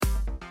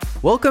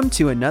Welcome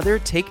to another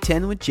Take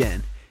 10 with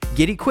Jen.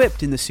 Get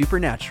equipped in the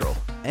supernatural.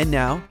 And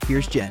now,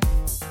 here's Jen.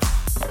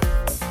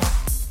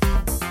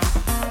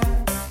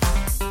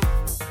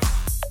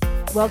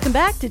 Welcome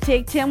back to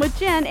Take 10 with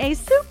Jen, a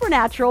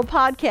supernatural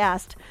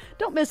podcast.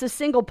 Don't miss a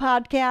single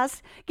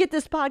podcast. Get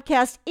this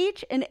podcast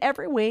each and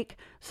every week.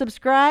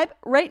 Subscribe,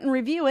 rate and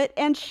review it,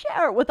 and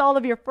share it with all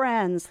of your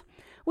friends.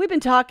 We've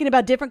been talking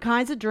about different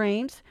kinds of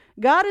dreams.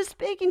 God is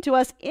speaking to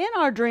us in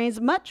our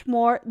dreams much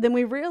more than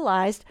we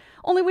realized,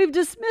 only we've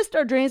dismissed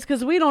our dreams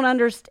because we don't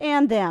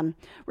understand them.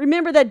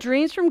 Remember that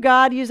dreams from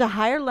God use a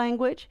higher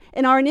language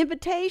and are an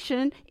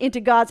invitation into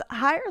God's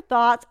higher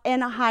thoughts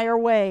and higher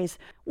ways.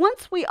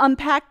 Once we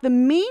unpack the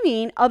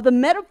meaning of the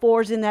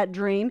metaphors in that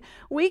dream,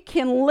 we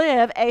can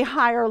live a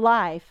higher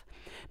life.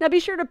 Now be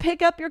sure to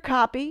pick up your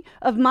copy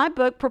of my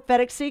book,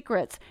 Prophetic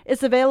Secrets.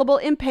 It's available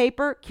in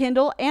paper,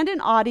 Kindle, and in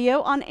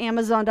audio on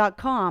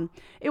Amazon.com.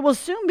 It will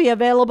soon be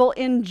available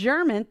in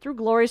German through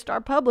Glory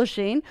Star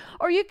Publishing,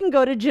 or you can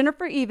go to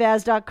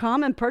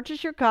JenniferEvaz.com and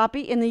purchase your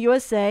copy in the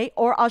USA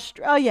or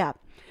Australia.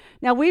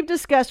 Now, we've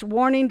discussed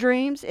warning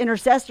dreams,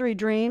 intercessory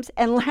dreams,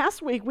 and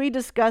last week we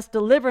discussed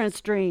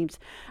deliverance dreams.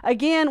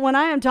 Again, when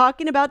I am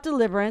talking about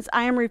deliverance,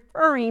 I am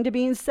referring to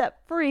being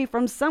set free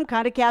from some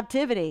kind of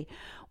captivity.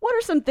 What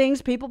are some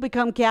things people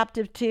become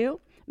captive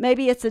to?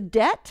 Maybe it's a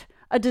debt,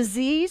 a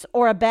disease,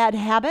 or a bad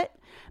habit.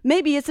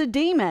 Maybe it's a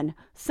demon.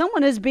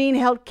 Someone is being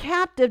held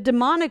captive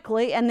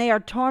demonically and they are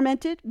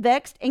tormented,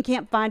 vexed, and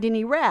can't find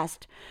any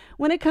rest.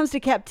 When it comes to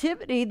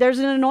captivity, there's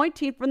an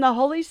anointing from the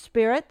Holy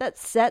Spirit that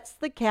sets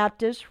the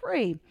captives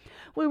free.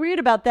 We read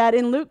about that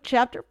in Luke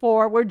chapter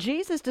 4, where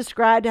Jesus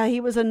described how he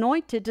was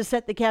anointed to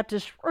set the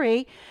captives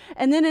free.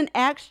 And then in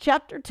Acts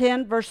chapter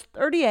 10, verse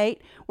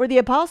 38, where the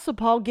Apostle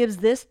Paul gives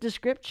this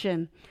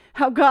description: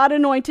 how God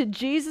anointed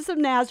Jesus of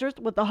Nazareth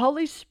with the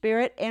Holy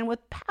Spirit and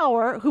with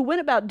power, who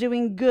went about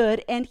doing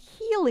good and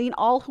healing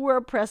all who were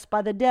oppressed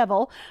by the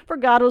devil, for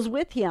God was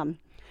with him.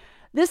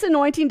 This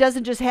anointing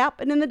doesn't just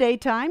happen in the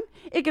daytime.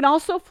 It can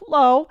also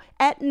flow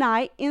at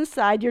night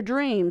inside your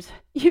dreams.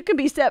 You can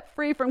be set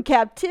free from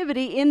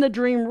captivity in the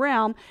dream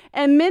realm,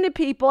 and many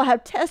people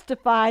have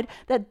testified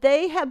that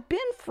they have been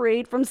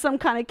freed from some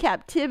kind of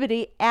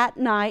captivity at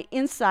night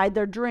inside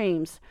their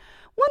dreams.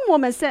 One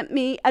woman sent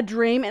me a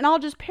dream, and I'll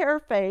just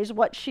paraphrase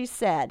what she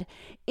said.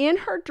 In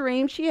her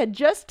dream, she had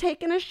just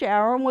taken a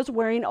shower and was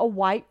wearing a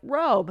white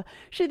robe.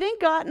 She then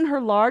got in her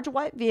large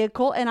white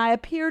vehicle, and I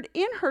appeared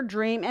in her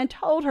dream and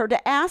told her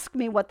to ask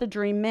me what the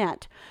dream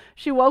meant.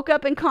 She woke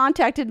up and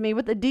contacted me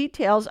with the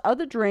details of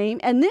the dream,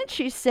 and then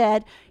she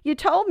said, "You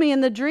told me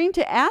in the dream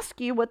to ask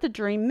you what the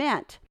dream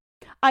meant."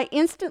 I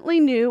instantly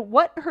knew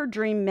what her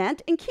dream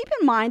meant, and keep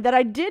in mind that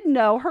I did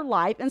know her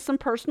life and some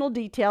personal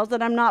details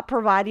that I'm not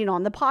providing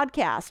on the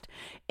podcast.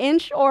 In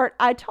short,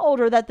 I told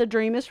her that the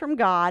dream is from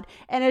God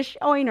and is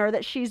showing her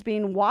that she's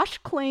being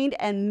washed, cleaned,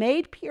 and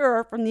made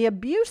pure from the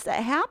abuse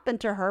that happened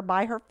to her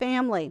by her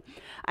family.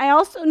 I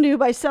also knew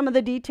by some of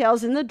the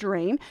details in the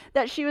dream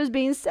that she was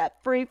being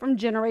set free from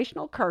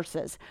generational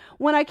curses.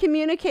 When I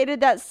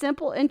communicated that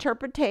simple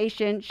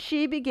interpretation,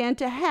 she began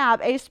to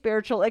have a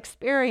spiritual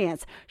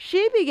experience.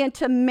 She began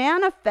to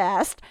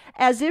manifest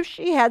as if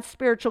she had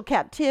spiritual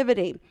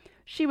captivity.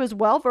 She was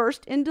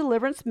well-versed in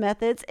deliverance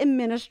methods and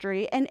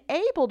ministry and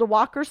able to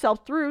walk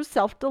herself through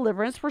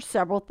self-deliverance for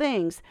several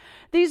things.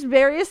 These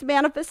various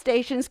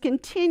manifestations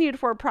continued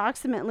for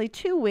approximately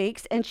 2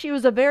 weeks, and she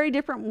was a very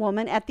different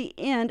woman at the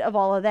end of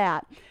all of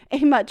that. A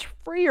much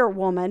freer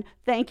woman,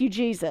 thank you,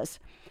 Jesus.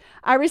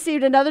 I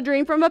received another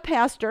dream from a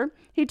pastor.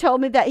 He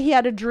told me that he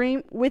had a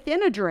dream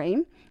within a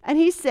dream, and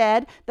he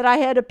said that I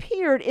had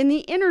appeared in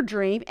the inner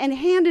dream and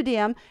handed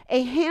him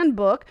a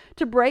handbook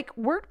to break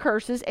word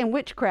curses and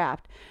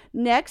witchcraft.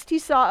 Next, he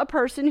saw a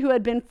person who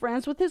had been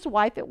friends with his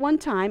wife at one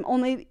time,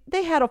 only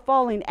they had a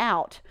falling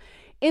out.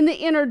 In the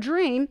inner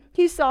dream,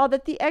 he saw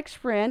that the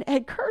ex-friend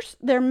had cursed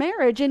their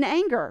marriage in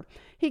anger.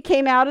 He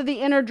came out of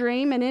the inner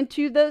dream and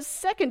into the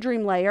second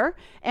dream layer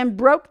and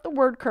broke the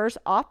word curse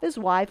off his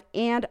wife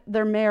and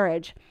their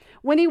marriage.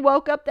 When he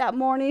woke up that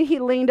morning, he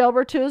leaned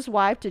over to his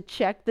wife to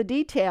check the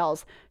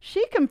details.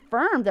 She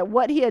confirmed that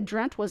what he had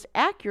dreamt was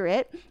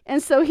accurate,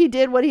 and so he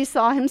did what he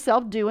saw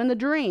himself do in the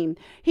dream.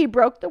 He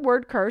broke the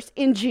word curse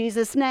in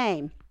Jesus'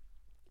 name.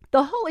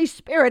 The Holy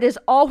Spirit is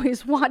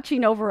always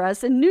watching over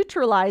us and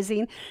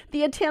neutralizing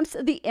the attempts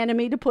of the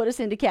enemy to put us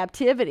into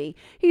captivity.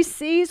 He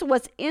sees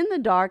what's in the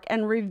dark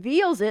and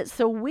reveals it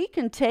so we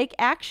can take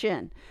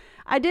action.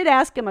 I did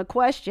ask him a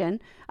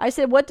question. I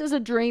said, "What does a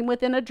dream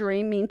within a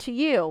dream mean to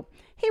you?"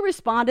 He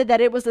responded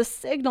that it was a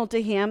signal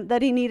to him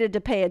that he needed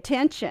to pay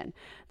attention,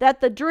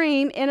 that the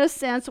dream, in a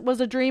sense, was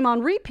a dream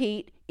on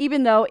repeat,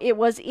 even though it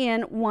was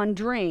in one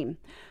dream.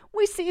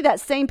 We see that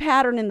same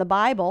pattern in the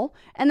Bible,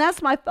 and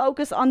that's my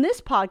focus on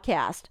this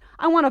podcast.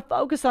 I want to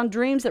focus on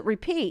dreams that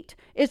repeat.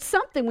 It's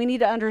something we need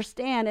to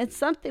understand. It's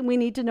something we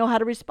need to know how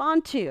to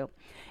respond to.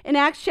 In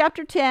Acts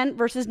chapter 10,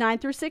 verses 9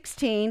 through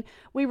 16,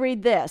 we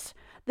read this: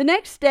 "The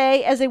next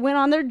day, as they went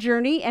on their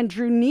journey and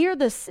drew near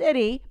the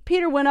city,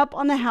 Peter went up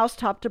on the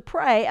housetop to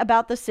pray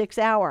about the 6th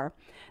hour.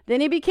 Then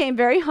he became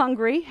very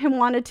hungry and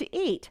wanted to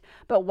eat.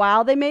 But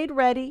while they made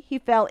ready, he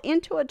fell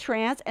into a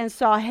trance and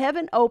saw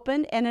heaven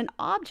opened and an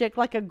object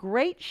like a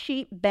great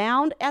sheet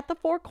bound at the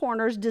four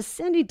corners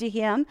descending to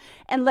him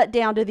and let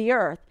down to the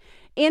earth.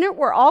 In it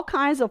were all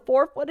kinds of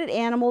four-footed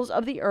animals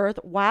of the earth,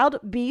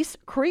 wild beasts,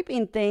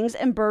 creeping things,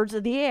 and birds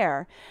of the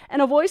air.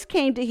 And a voice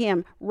came to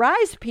him,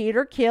 "Rise,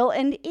 Peter, kill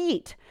and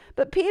eat."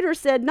 But Peter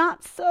said,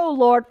 "Not so,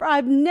 Lord, for I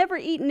have never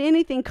eaten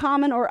anything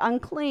common or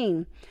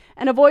unclean."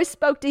 And a voice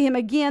spoke to him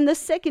again the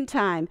second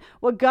time,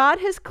 "What God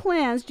has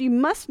cleansed you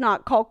must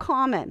not call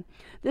common."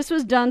 This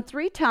was done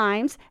 3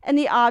 times, and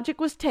the object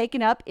was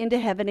taken up into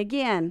heaven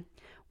again.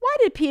 Why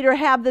did Peter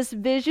have this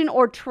vision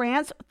or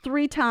trance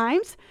 3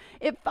 times?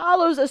 It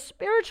follows a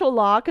spiritual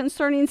law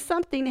concerning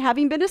something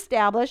having been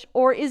established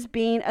or is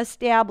being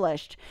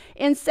established.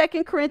 In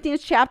 2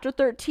 Corinthians chapter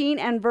 13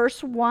 and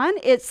verse 1,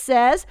 it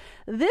says,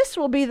 "This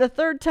will be the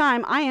 3rd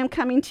time I am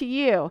coming to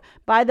you.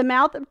 By the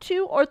mouth of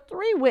 2 or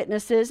 3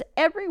 witnesses,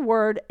 every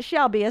word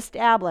shall be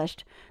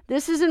established."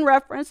 This is in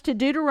reference to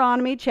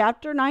Deuteronomy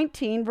chapter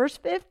 19, verse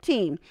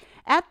 15.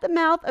 At the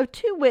mouth of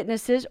 2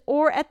 witnesses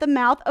or at the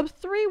mouth of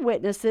 3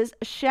 witnesses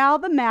shall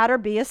the matter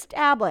be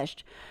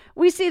established.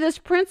 We see this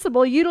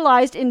principle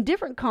utilized in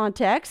different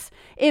contexts.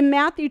 In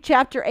Matthew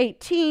chapter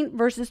 18,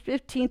 verses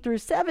 15 through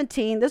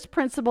 17, this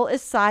principle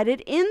is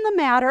cited in the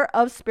matter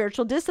of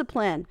spiritual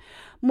discipline.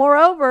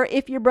 Moreover,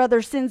 if your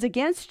brother sins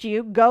against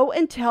you, go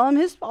and tell him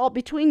his fault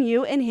between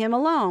you and him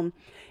alone.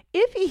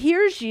 If he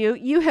hears you,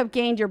 you have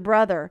gained your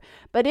brother.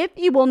 But if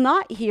you will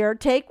not hear,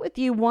 take with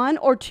you 1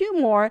 or 2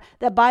 more,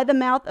 that by the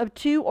mouth of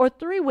 2 or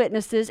 3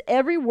 witnesses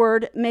every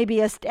word may be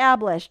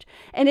established.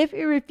 And if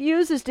he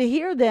refuses to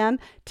hear them,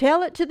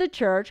 tell it to the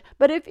church.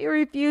 But if he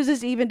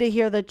refuses even to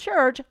hear the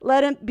church,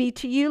 let him be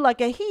to you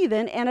like a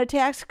heathen and a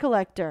tax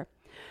collector.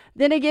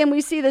 Then again,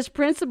 we see this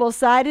principle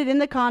cited in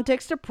the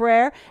context of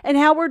prayer and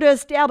how we're to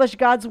establish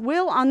God's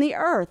will on the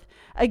earth.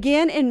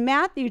 Again, in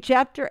Matthew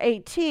chapter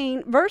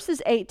 18,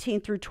 verses 18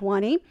 through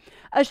 20,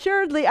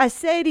 "Assuredly, I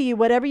say to you,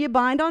 whatever you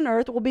bind on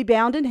earth will be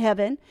bound in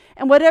heaven,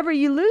 and whatever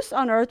you loose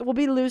on earth will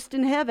be loosed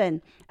in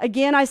heaven.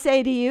 Again, I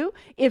say to you,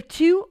 if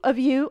 2 of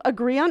you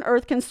agree on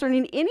earth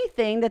concerning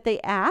anything that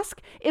they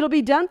ask, it'll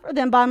be done for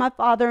them by my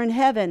Father in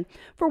heaven.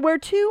 For where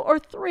 2 or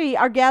 3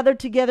 are gathered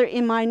together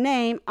in my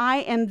name, I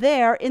am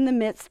there in the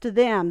midst of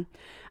them."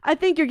 I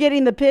think you're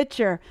getting the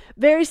picture.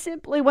 Very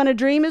simply, when a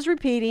dream is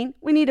repeating,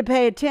 we need to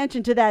pay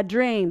attention to that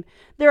dream.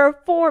 There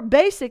are 4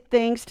 basic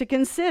things to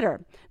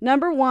consider.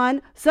 Number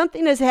 1,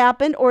 something has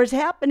happened or is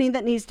happening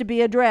that needs to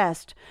be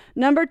addressed.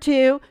 Number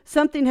 2,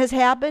 something has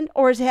happened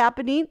or is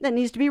happening that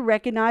needs to be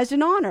recognized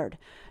and honored.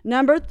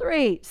 Number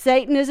 3,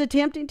 Satan is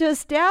attempting to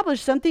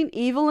establish something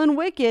evil and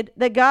wicked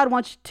that God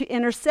wants to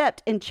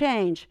intercept and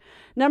change.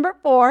 Number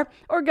 4,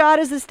 or God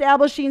is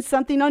establishing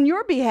something on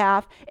your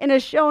behalf and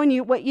is showing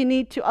you what you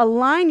need to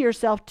align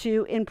yourself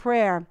to in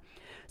prayer.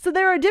 So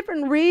there are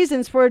different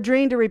reasons for a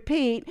dream to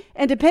repeat,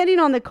 and depending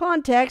on the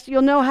context,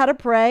 you'll know how to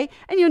pray,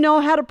 and you'll know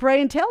how to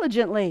pray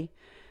intelligently.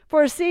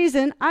 For a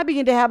season, I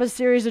began to have a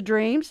series of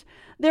dreams.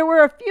 There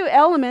were a few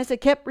elements that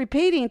kept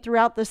repeating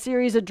throughout the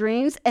series of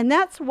dreams, and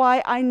that's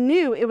why I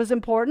knew it was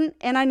important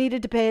and I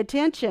needed to pay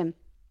attention.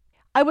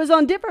 I was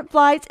on different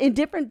flights in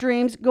different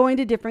dreams going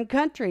to different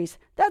countries.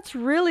 That's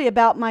really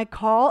about my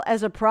call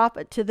as a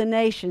prophet to the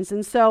nations.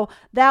 And so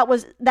that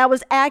was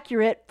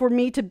accurate for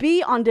me to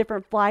be on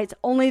different flights,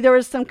 only there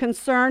was some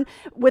concern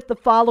with the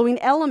following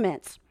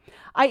elements.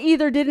 I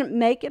either didn't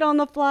make it on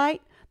the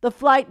flight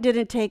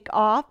didn't take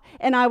off,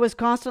 and I was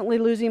constantly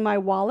losing my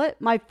wallet,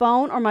 my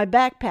phone, or my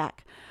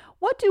backpack.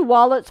 What do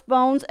wallets,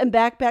 phones, and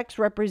backpacks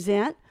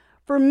represent?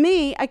 For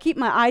me, I keep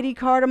my ID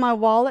card in my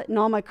wallet and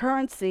all my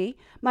currency.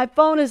 My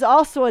phone is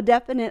also a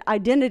definite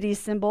identity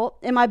symbol,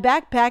 and my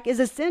backpack is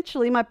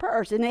essentially my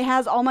purse, and it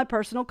has all my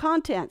personal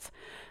contents.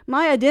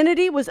 My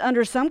identity was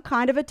under some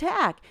kind of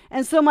attack,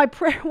 and so my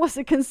prayer was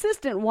a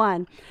consistent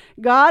one.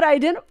 God,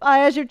 identify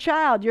as your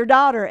child, your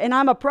daughter, and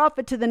I'm a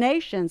prophet to the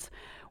nations.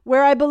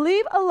 Where I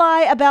believe a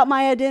lie about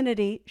my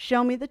identity,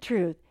 show me the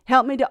truth.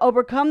 Help me to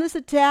overcome this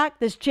attack,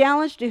 this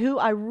challenge to who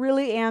I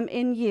really am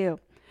in you.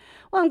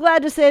 Well, I'm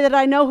glad to say that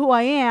I know who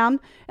I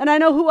am, and I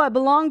know who I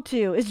belong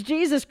to. It's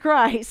Jesus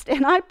Christ,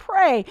 and I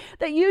pray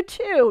that you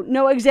too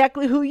know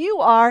exactly who you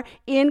are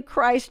in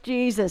Christ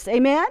Jesus.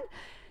 Amen?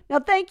 Now,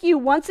 thank you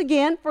once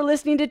again for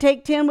listening to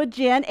Take 10 with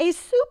Jen, a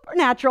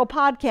supernatural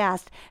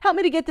podcast. Help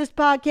me to get this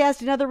podcast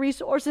and other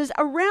resources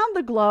around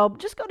the globe.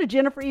 Just go to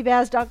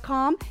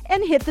jenniferevaz.com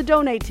and hit the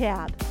donate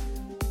tab.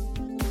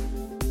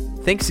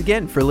 Thanks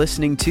again for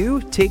listening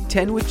to Take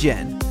 10 with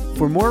Jen.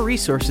 For more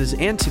resources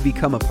and to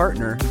become a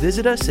partner,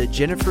 visit us at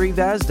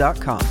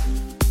jenniferevaz.com.